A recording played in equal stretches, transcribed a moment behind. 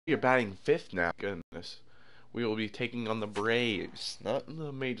You're batting fifth now. Goodness. We will be taking on the Braves, not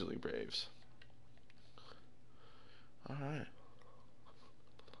the Major League Braves. Alright.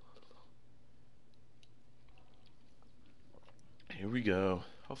 Here we go.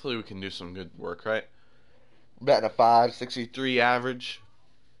 Hopefully we can do some good work, right? Batting a 5.63 average.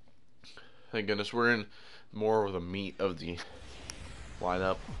 Thank goodness we're in more of the meat of the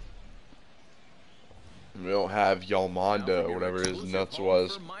lineup. We don't have Yalmonda or whatever his nuts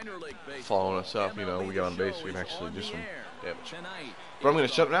was following us up. You know, we get on base, we can actually do some damage. But I'm going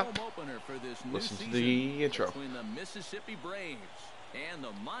to shut up now. Listen to the intro. Between the Mississippi Braves and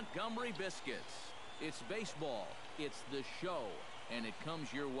the Montgomery Biscuits. It's baseball, it's the show, and it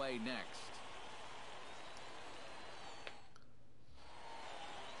comes your way next.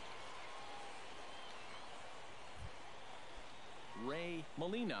 Ray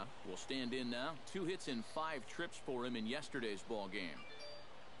Molina will stand in now. 2 hits and 5 trips for him in yesterday's ball game.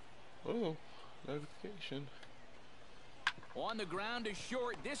 Oh, notification. On the ground is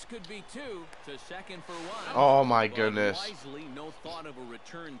short. This could be 2 to second for 1. Oh my But goodness. wisely, no thought of a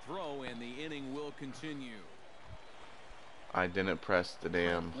return throw, and the inning will continue. I didn't press the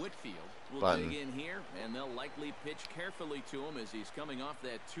damn Whitfield will button. dig in here, and they'll likely pitch carefully to him as he's coming off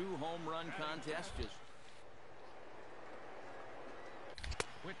that 2 home run contest.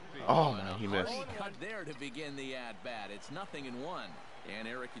 Oh man, he missed. Cut there to begin the at-bat. It's 0-1. And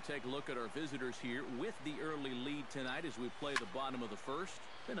Eric, you take a look at our visitors here with the early lead tonight as we play the bottom of the first.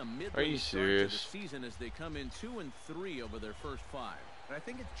 Been a midway start to the season as they come in 2-3 over their first 5. And I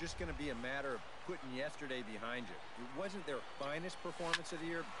think it's just going to be a matter of putting yesterday behind you. It wasn't their finest performance of the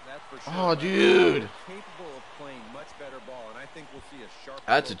year, that's for sure. Oh, dude. Capable of playing much better ball, and I think we'll see a sharp.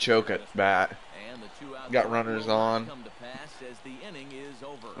 That's a choke at bat. And the 2 out Got runners on. come to pass as the inning is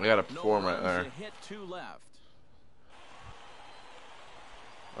over. We got to perform right there. Hit 2 left.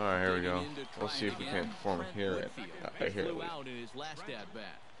 All right, here we go. Let's see if we can perform it here. Right here. Flew out in his last at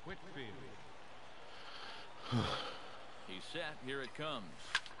bat. He's set. Here it comes.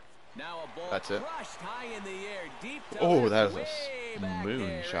 Now a ball That's it. crushed high in the air, deep to Oh, left, that is way a back moon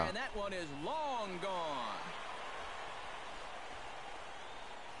there, shot. And that one is long gone.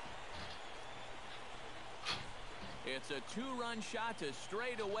 It's a 2-run shot to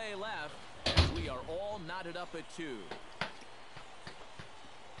straightaway left as we are all knotted up at 2.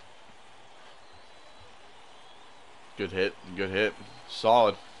 Good hit. Good hit.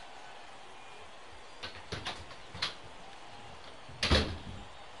 Solid.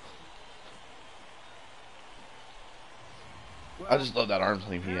 I just love that arm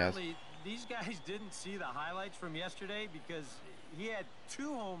sleeve he has. These guys didn't see the highlights from yesterday because he had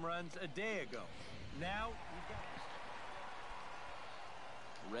 2 home runs a day ago. Now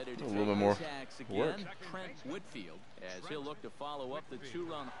ready to a take little bit more attacks work. again. Trent Whitfield as he'll look to follow up the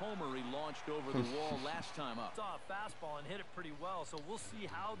 2-run homer he launched over the wall last time up. saw a fastball and hit it pretty well, so we'll see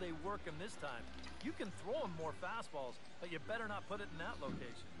how they work him this time. You can throw him more fastballs, but you better not put it in that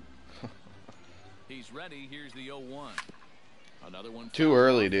location. He's ready. Here's the 0-1. Another one Too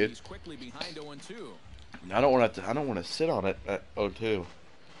early, dude. He's quickly behind 0-2. I don't want to sit on it at 0-2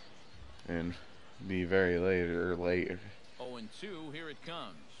 and be very late. 0-2. Here it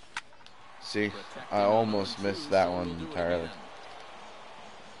comes. See, I almost missed that one entirely.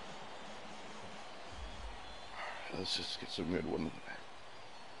 Let's just get some good one.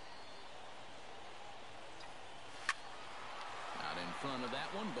 Out in front of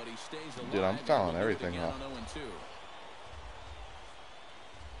that one, but he stays alive. Dude, I'm fouling everything off.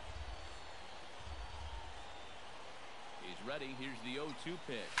 He's ready. Here's the 0-2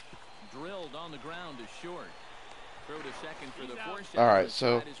 pitch. Drilled on the ground to short. Throw to second for the force. All right,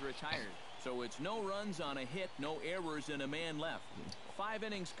 so is retired. So it's no runs on a hit, no errors, and a man left. 5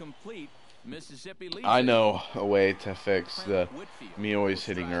 innings complete. Mississippi leads. I know a way to fix me always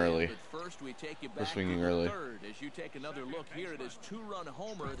hitting early. First, we take you Or back swinging to the early. third as you take another look here at his 2-run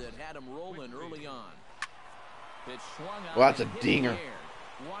homer that had him rolling early on. Pitch swung out. Well, that's a and hit dinger. in the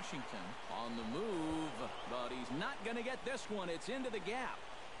air. Washington on the move, but he's not going to get this one. It's into the gap.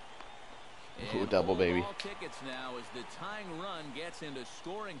 Ooh, double, baby. All tickets now as the tying run gets into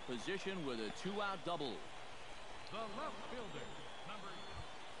scoring position with a 2-out double. The left fielder,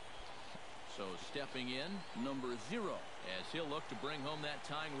 So stepping in, number 0, as he'll look to bring home that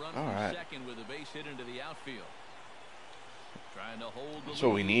tying run All from right. second with a base hit into the outfield. Trying to hold the That's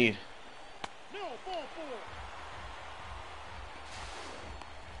what we lead. need. No, ball 4.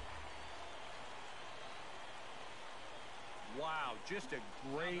 Wow, just a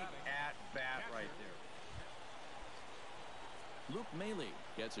great at-bat right there. Luke Maley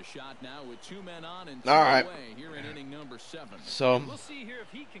gets a shot now with 2 men on and 2 away here in inning number 7. So we'll see here if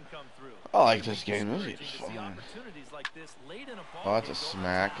he can come through. I like this game. This is fun. Like this late in a Oh, that's a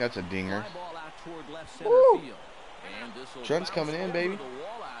smack. That's a dinger. Ball out toward left center field. And Trent's coming in, baby. The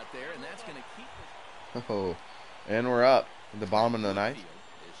wall out there, and that's gonna keep Oh, and we're up at the bottom of the ninth.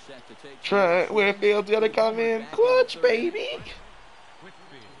 Trent Whitfield's gonna come in clutch, baby.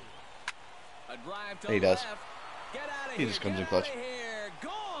 He does. He just comes in clutch.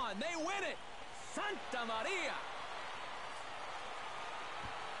 Gone. They win it. Santa Maria.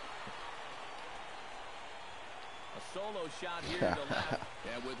 A solo shot here to the left.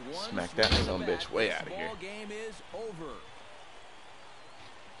 And with one smack that son of a bitch way out of here. Game is over.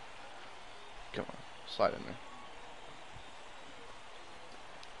 Come on, slide in there.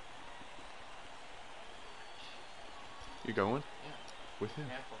 You going? Yeah. With him?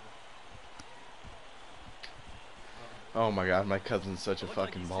 Yeah. Oh my God, my cousin's such a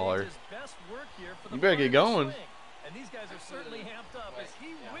fucking baller. You better get going. And these guys are certainly amped up as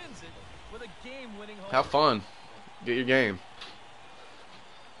he wins it with a game-winning home. Have fun. Get your game.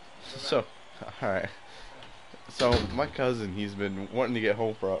 So, alright. So, my cousin, he's been wanting to get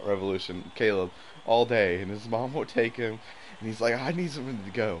home for Revolution, Caleb, all day, and his mom won't take him, and he's like, I need something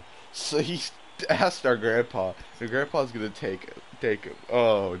to go. So he asked our grandpa, and grandpa's gonna take him.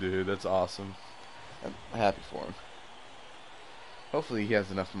 Oh, dude, that's awesome. I'm happy for him. Hopefully he has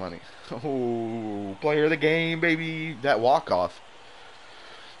enough money. Oh, player of the game, baby. That walk-off.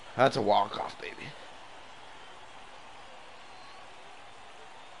 That's a walk-off, baby.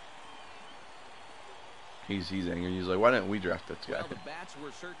 He's angry. He's like, why didn't we draft this guy? Well, the bats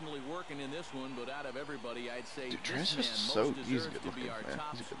were certainly working in this one, but out of everybody, I'd say dude, this Trent's just so he's good looking, man.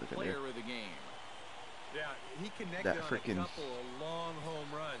 He's a good looking player of the game. Yeah, he connected that on freaking a couple of long home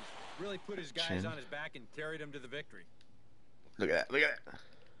runs. Really put his guys on his back and carried him to the victory. Look at that. Look at that.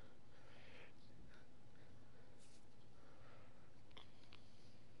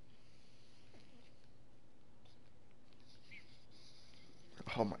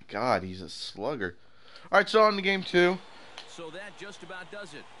 Oh my God, he's a slugger. All right, so on to game 2. So that just about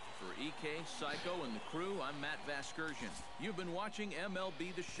does it. For EK, Psycho, and the crew, I'm Matt Vasgersian. You've been watching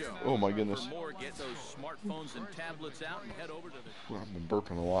MLB The Show. Oh my goodness. For more, get those smartphones and tablets out and head over to the... I've been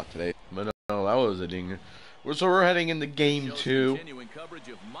burping a lot today. But no, that was a dinger. So we're heading into game 2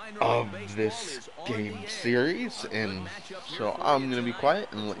 of this game series, and so I'm going to be quiet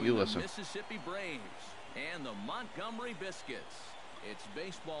and let you listen. Mississippi Braves and the Montgomery Biscuits. It's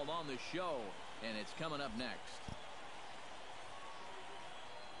baseball on the show, and it's coming up next.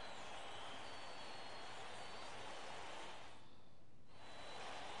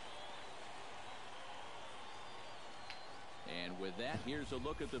 And with that, here's a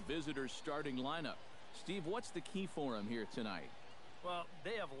look at the visitors' starting lineup. Steve, what's the key for them here tonight? Well,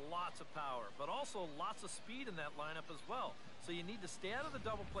 they have lots of power, but also lots of speed in that lineup as well. So you need to stay out of the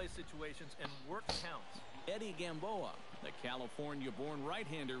double play situations and work counts. Eddie Gamboa, the California-born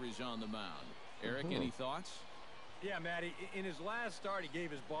right-hander, is on the mound. Eric, any thoughts? Yeah, Matty, in his last start, he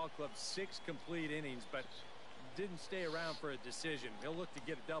gave his ball club 6 complete innings, but didn't stay around for a decision. He'll look to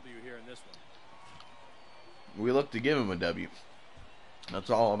get a W here in this one. We look to give him a W. That's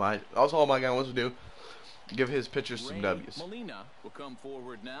all my guy wants to do. Give his pitchers some W's. Molina will come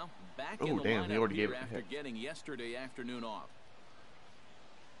forward now. Back in the lineup he already gave it after getting yesterday afternoon off.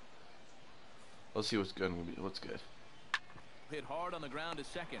 Let's see what's good. What's good. Hit hard on the ground to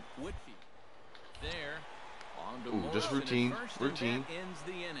second. Whitfield. There. On to Ooh, just Morris, routine. First, routine. That ends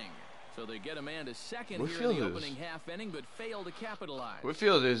the inning. So they get a man to second Whitfield here in the opening half inning, but fail to capitalize.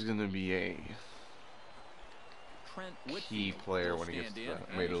 Whitfield is going to be a Trent key player when he gets to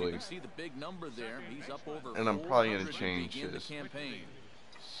the major leagues. See the big number there. He's up over and I'm probably going to change his campaign.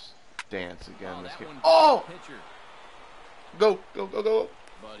 stance again this game. Pitcher. Go, go, go, go.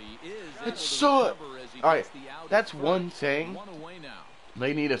 But he is It's so... Alright, that's one thing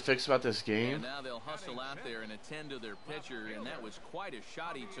they need to fix about this game. And now they'll hustle out there and attend to their pitcher, and that was quite a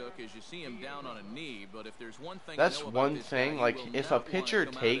shot he took as you see him down on a knee. But if there's one thing that's one thing, like if a pitcher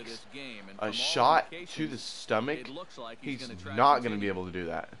takes a shot to the stomach, he's not going to be able to do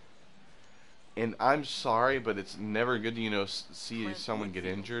that. And I'm sorry, but it's never good to, you know, see someone get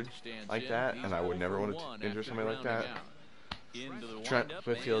injured like that, and I would never want to injure somebody like that. Trent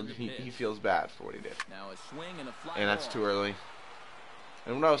Whitfield, he feels bad for what he did. And that's too early.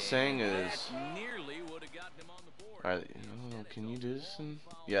 And what I was saying is... Alright, can you do this?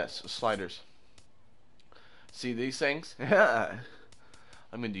 Yes, sliders. See these things? I'm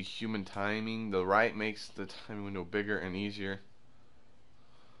going to do human timing. The right makes the timing window bigger and easier.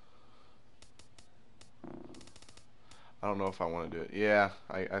 I don't know if I want to do it. Yeah,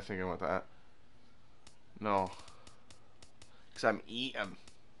 I think I want that. No. Because I'm eating.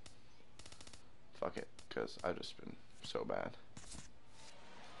 Fuck it. Because I've just been so bad.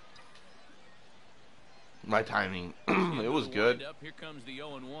 My timing. It was good. Here comes the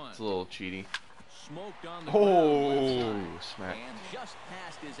 0-1. It's a little cheaty. Smoked on the Smack. And just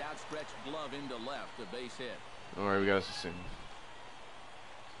past his outstretched glove into left, a base hit. Alright, we got us a single.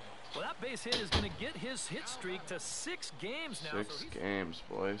 Well, that base hit is going to get his hit streak to 6 games now. 6 games,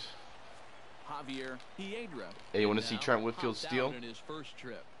 boys. Javier Hiedra. Hey, you want to see Trent Whitfield steal? In his first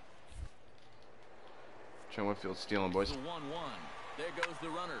trip. Trent Whitfield stealing, boys. 1-1. There goes the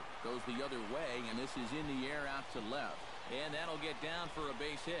runner. Goes the other way, and this is in the air out to left. And that'll get down for a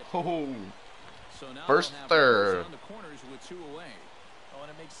base hit. Oh. So now First third. on the corners with 2 away. Oh, and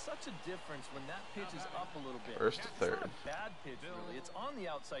it makes such a difference when that pitch is up a little bit. First to third. It's not a bad pitch, really. It's on the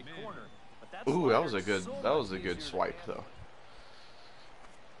outside corner. But that Ooh, that was a good swipe, though.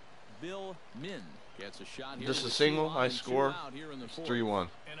 Bill Min gets a shot here. Just a single, I score. It's 3-1.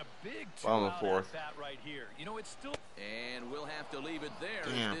 And a big Bottom of the 4th. right here. You know, it's still. And we'll have to leave it there.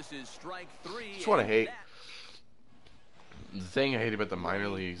 Damn. This is strike 3. That's what I hate. The thing I hate about the minor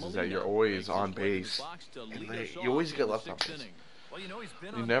leagues is that you're always on base, and you always get left on base. Well, you know,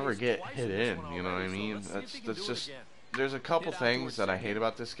 You never get hit in, you know what I mean? That's just, there's a couple things that I hate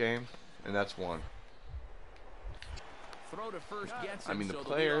about this game, and that's one. I mean, the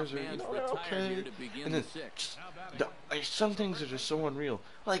players are, you know, they're okay, and then like, some things are just so unreal.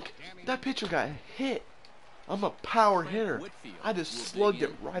 Like, that pitcher got hit. I'm a power hitter. I just slugged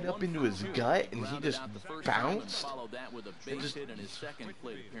it right up into his gut, and he just bounced.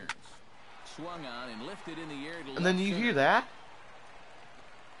 And then you hear that?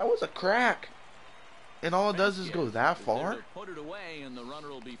 That was a crack. And all it does is go that far?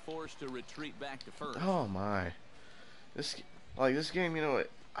 Oh my. This game, you know,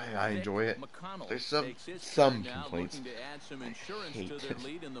 I enjoy it. There's some complaints. I hate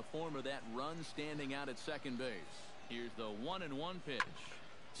it. In the form of that run standing out at second base. Here's the 1-1 pitch.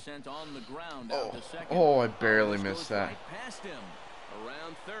 Sent on the ground out to second. Oh, I barely missed that. Right past him.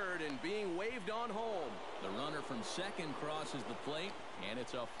 Around third and being waved on home. The runner from second crosses the plate, and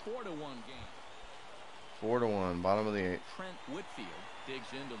it's a 4-1 game. 4-1, bottom of the 8th. Trent Whitfield digs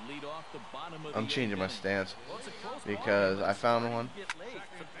in to lead off the bottom of the I'm changing my 8th. stance because I found one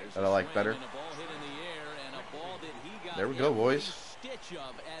that I like better. There we go, boys. Stitch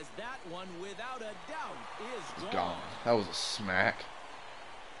of as that one without a doubt is gone. That was a smack.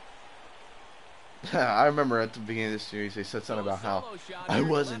 I remember at the beginning of this series they said something about how I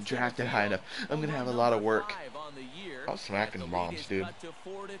wasn't drafted high enough. I'm gonna have a lot of work. I'm smacking bombs, dude.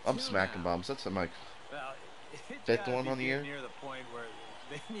 I'm smacking bombs. That's my 5th one on the year. Near the point where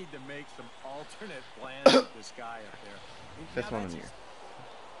they need to make some alternate plans with this guy up there. 5th one on the year.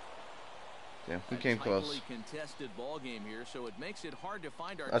 Yeah, we came close.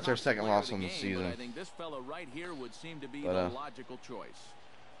 That's our 2nd loss on the season. I think this fellow right here would seem to be But, the logical choice.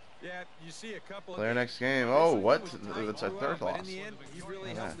 Yeah, you see a couple Player of next game. Oh, what? It's our 3rd but loss. in the end, he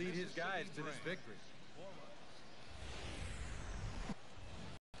really helped lead his guys to this victory.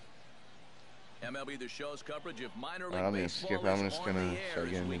 MLB The Show's coverage of minor league I'm gonna skip. I'm just gonna start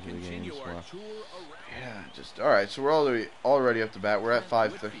getting into the games. Yeah, just all right. So we're already up to bat. We're at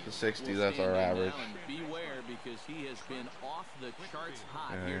 560. That's our average. Beware because he has been off the charts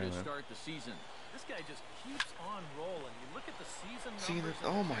hot here to start the season. This guy just keeps on rolling. You look at the season numbers. See,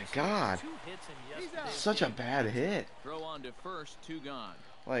 oh my God, 2 hits in yesterday's such a bad hit. Throw on to first, 2 gone.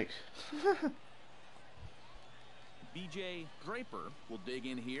 Like. BJ Draper will dig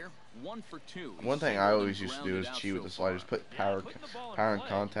in here, 1 for 2. One thing I always used to do is cheat with the sliders, put power and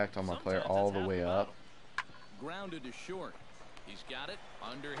contact on my player all the way up. Grounded to short. He's got it.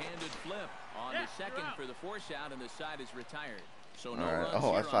 Underhanded flip on the second for the force out, and the side is retired. So no runs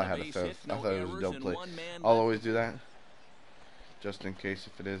Oh, I here thought I on had a a base 5th. hit, I no thought it was a errors, double and play. 1 man I'll left. always do that, just in case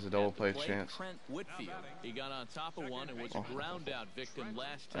if it is a double play chance. Trent Whitfield. He got on top of one and was a ground out victim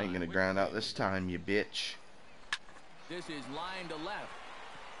last I time. ain't gonna ground out this time, you bitch. This is line to left.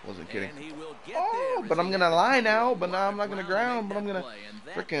 Wasn't kidding. And he will get Oh, there but as I'm he gonna gets lie the now. ball But now I'm not gonna to ground. make But I'm that gonna play, and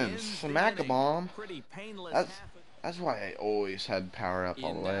that frickin' ends the smack a inning. bomb. Pretty painless That's why I always had power up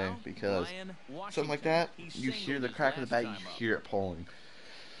all the way, because something like that, you hear the crack of the bat, you hear it pulling.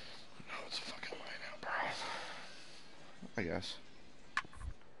 No, it's a fucking line out, bro. I guess.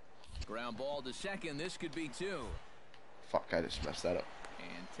 Ground ball to second. This could be 2. Fuck, I just messed that up.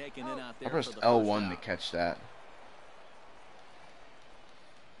 And taking it out I there. pressed for the L1 first to out. catch that.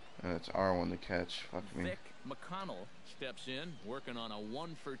 And it's R1 to catch. Fuck me. Vic McConnell steps in, working on a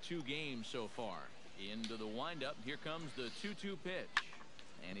 1 for 2 game so far. Into the windup. Here comes the 2-2 pitch.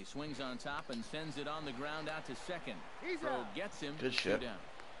 And he swings on top and sends it on the ground out to second. Throw gets him. Good shit. Down.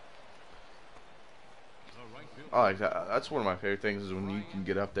 I like that. That's one of my favorite things is when you can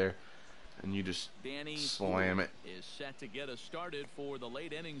get up there and you just slam it. Is set to get us started for the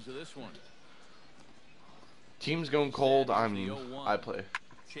late innings of this one. Team's going cold. I play.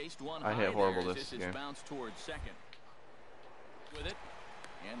 I hit horrible this game. Bounce towards second. With it.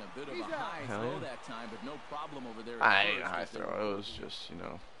 And a bit of a high throw that time, but no problem over there. High throw. It was just, you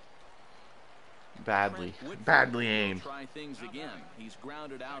know, badly aimed. Try things again. He's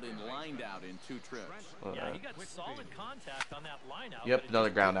grounded out and lined out in 2 trips. Yeah, he got solid contact on that line out. Yep, another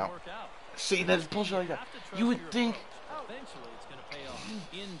ground out. See, that's bullshit like that. You would think. Eventually, it's going to pay off.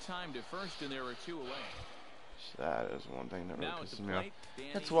 In time to first, and there are 2 away. That is one thing that really pisses me off.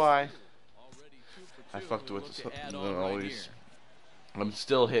 That's why I fucked with all these. I'm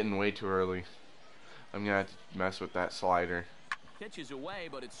still hitting way too early. I'm gonna have to mess with that slider. Pitches away,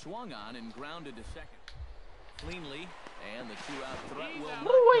 but it's swung on and grounded to second. Cleanly, and the 2-out threat will not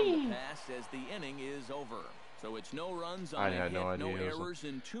come to pass as the inning is over. So it's no runs on I had no idea. no errors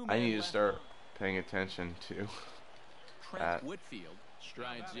in 2 I need to start paying attention to Trent Whitfield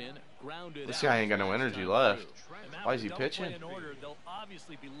strides in, grounded. This guy ain't got no energy left. Why is he pitching? They'll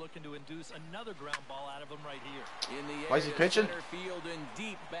obviously be looking to induce another ground ball out of him right here. Why is he pitching?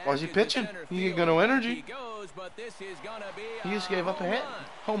 Why is he pitching? He ain't got no energy. He just gave up a hit.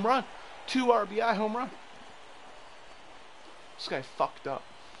 Home run. 2 RBI home run. This guy fucked up.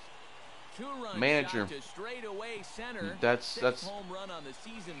 Manager. That's home run on the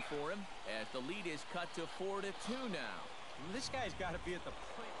season for him as the lead is cut to 4-2 now. This guy's got to be at the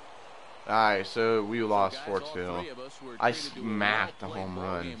plate. Alright, so we lost 4-2. I smacked the home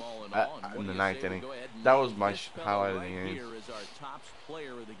run in the 9th inning. That was my highlight of the game.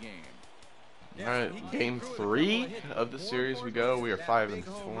 Alright, game 3 of the series we go. We are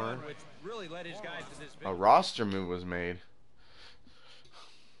 5-4. A roster move was made.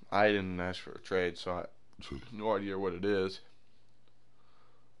 I didn't ask for a trade, so I have no idea what it is.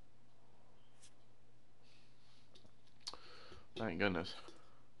 Thank goodness.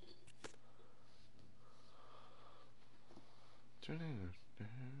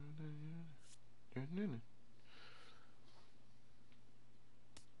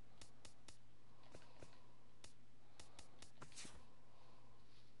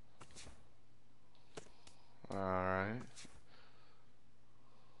 Alright.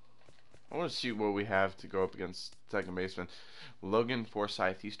 I want to see what we have to go up against second baseman. Logan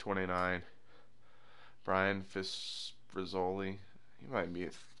Forsythe, he's 29. Brian Rizzoli, he might be a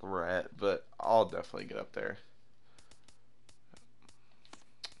threat, but I'll definitely get up there.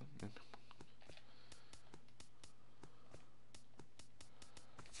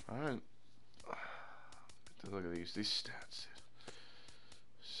 Alright. Look at these stats.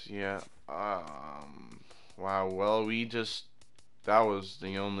 So, yeah. Wow. Well, that was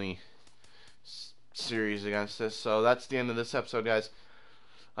the only series against this. So that's the end of this episode, guys.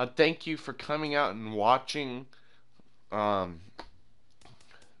 Thank you for coming out and watching.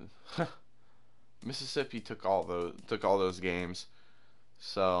 Mississippi took all those games.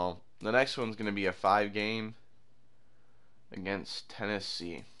 So the next one's gonna be a 5-game against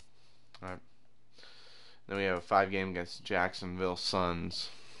Tennessee. Alright. Then we have a 5-game against Jacksonville Suns.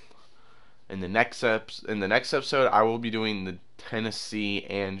 In the next episode, I will be doing the Tennessee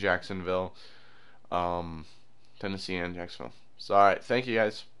and Jacksonville. So alright, thank you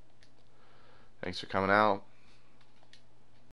guys. Thanks for coming out.